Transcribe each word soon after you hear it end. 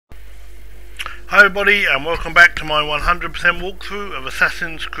Hi everybody, and welcome back to my 100% walkthrough of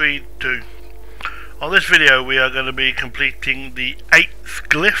Assassin's Creed 2. On this video we are going to be completing the 8th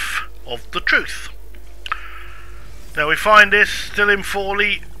glyph of the truth. Now we find this still in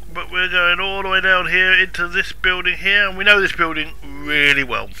Forley, but we're going all the way down here into this building here, and we know this building really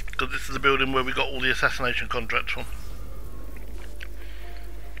well because this is the building where we got all the assassination contracts from.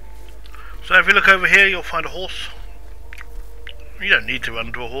 So if you look over here you'll find a horse. You don't need to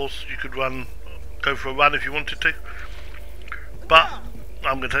run to a horse, you could go for a run if you wanted to, but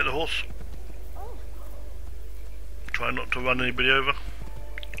I'm going to take the horse. Try not to run anybody over.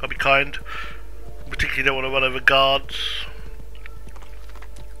 I'll be kind. Particularly don't want to run over guards.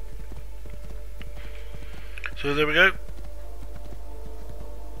 So there we go.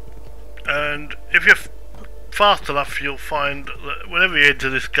 And if you're fast enough you'll find that whenever you enter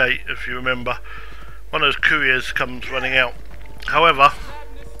this gate, if you remember, one of those couriers comes running out. However,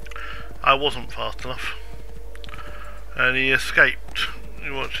 I wasn't fast enough and he escaped.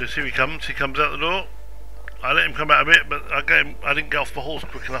 You watch this, here he comes out the door. I let him come out a bit, but I didn't get off the horse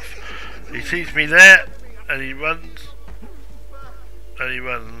quick enough. He sees me there and he runs and he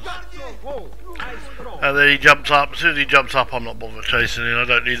runs and then he jumps up. As soon as he jumps up I'm not bothered chasing him, I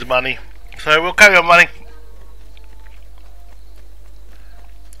don't need the money, so we'll carry on running.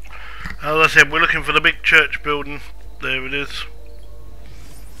 As I said, we're looking for the big church building. There it is.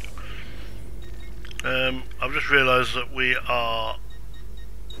 I've just realised that we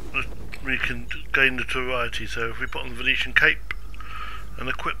can gain notoriety, so if we put on the Venetian cape and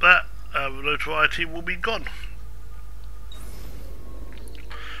equip that, the notoriety will be gone.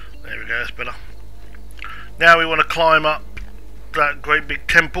 There we go, that's better. Now we want to climb up that great big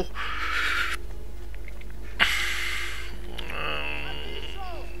temple.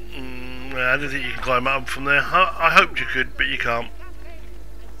 I don't think you can climb up from there. I hoped you could, but you can't.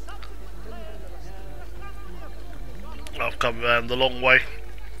 I've come around the long way.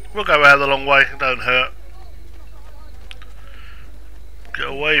 We'll go around the long way, it don't hurt. Get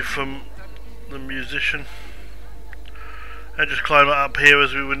away from the musician and just climb up here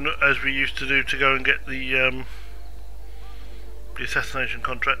as we used to do to go and get the assassination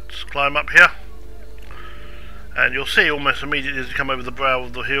contracts. Climb up here and you'll see almost immediately as you come over the brow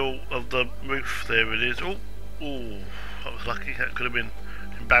of the hill of the roof. There it is. Oh, that was lucky. That could have been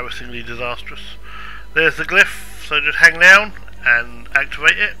embarrassingly disastrous. There's the glyph, so just hang down and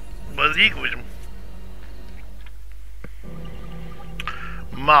activate it by the egoism.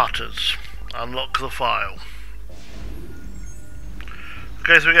 Martyrs. Unlock the file.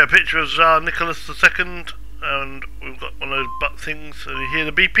 Okay, so we get a picture of Tsar Nicholas II, and we've got one of those butt things, and you hear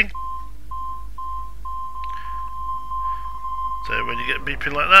the beeping. So when you get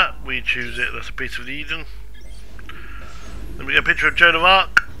beeping like that, we choose it. That's a piece of the Eden. Then we get a picture of Joan of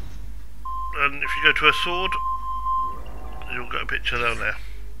Arc, and if you go to her sword, you'll get a picture down there.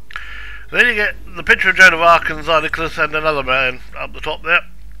 And then you get the picture of Joan of Arc and Tsar Nicholas and another man up the top there,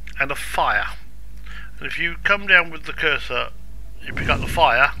 and a fire. And if you come down with the cursor, you pick up the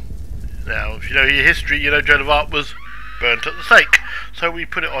fire. Now, if you know your history, you know Joan of Arc was burnt at the stake. So we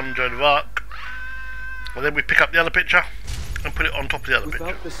put it on Joan of Arc, and then we pick up the other picture and put it on top of the other picture.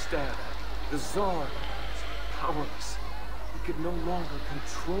 Without the staff, the Tsar was powerless. He could no longer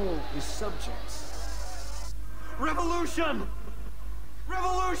control his subjects. Revolution!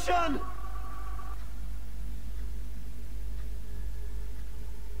 Revolution!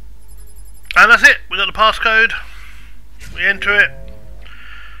 And that's it, we got the passcode, we enter it.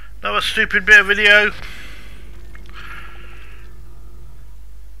 Another stupid bit of video.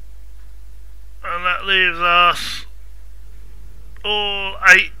 And that leaves us all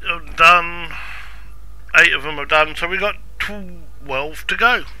 8 of done. 8 of them are done, so we got 12 to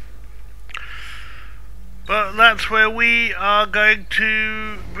go. But that's where we are going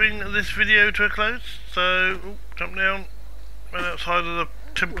to bring this video to a close. So, jump down, right outside of the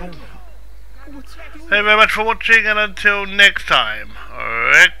temple. Thank you very much for watching, and until next time,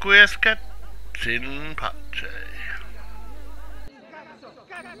 Requiescat in pace.